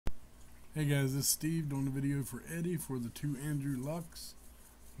Hey guys, this is Steve doing a video for Eddie for the two Andrew Lucks.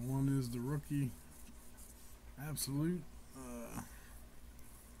 One is the rookie absolute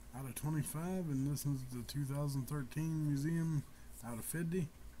out of 25, and this is the 2013 museum out of 50.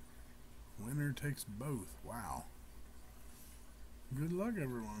 Winner takes both. Wow. Good luck,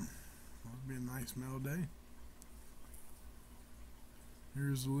 everyone. That'll be a nice mail day.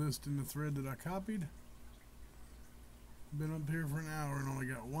 Here's the list in the thread that I copied. Been up here for an hour and only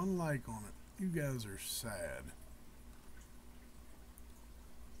got one like on it. You guys are sad.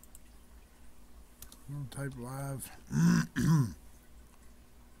 I'll type live.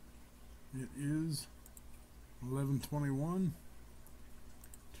 It is 11:21.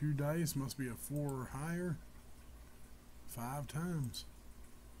 2 dice, must be a 4 or higher. 5 times.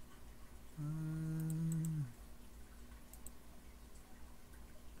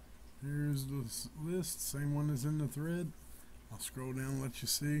 Here's the list, same one as in the thread. I'll scroll down and let you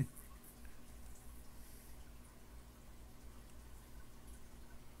see.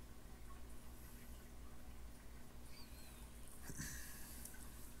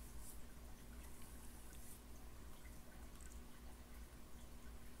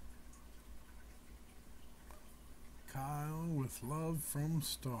 Kyle with love from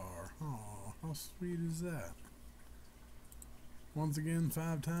Star. Oh, how sweet is that? Once again,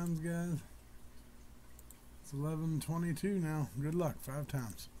 5 times, guys. It's 11:22 now. Good luck. 5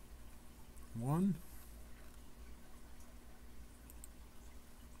 times. 1,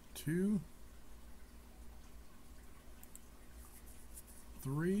 2,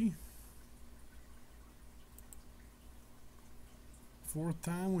 3. 4th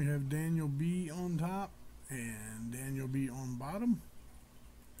time we have Daniel B on top and Daniel B on bottom.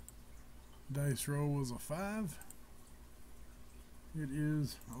 Dice roll was a 5. It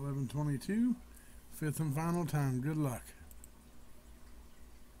is 11:22. 5th and final time. Good luck.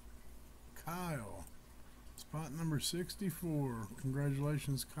 Kyle, spot number 64.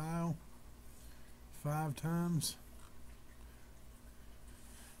 Congratulations, Kyle. 5 times.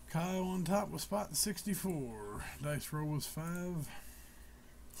 Kyle on top with spot 64. Dice roll was 5.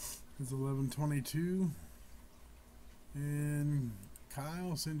 It's 11:22. And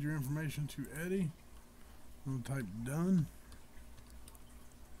Kyle, send your information to Eddie. I'm going to type done.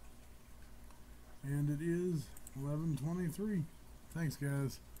 And it is 11:23. Thanks,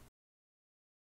 guys.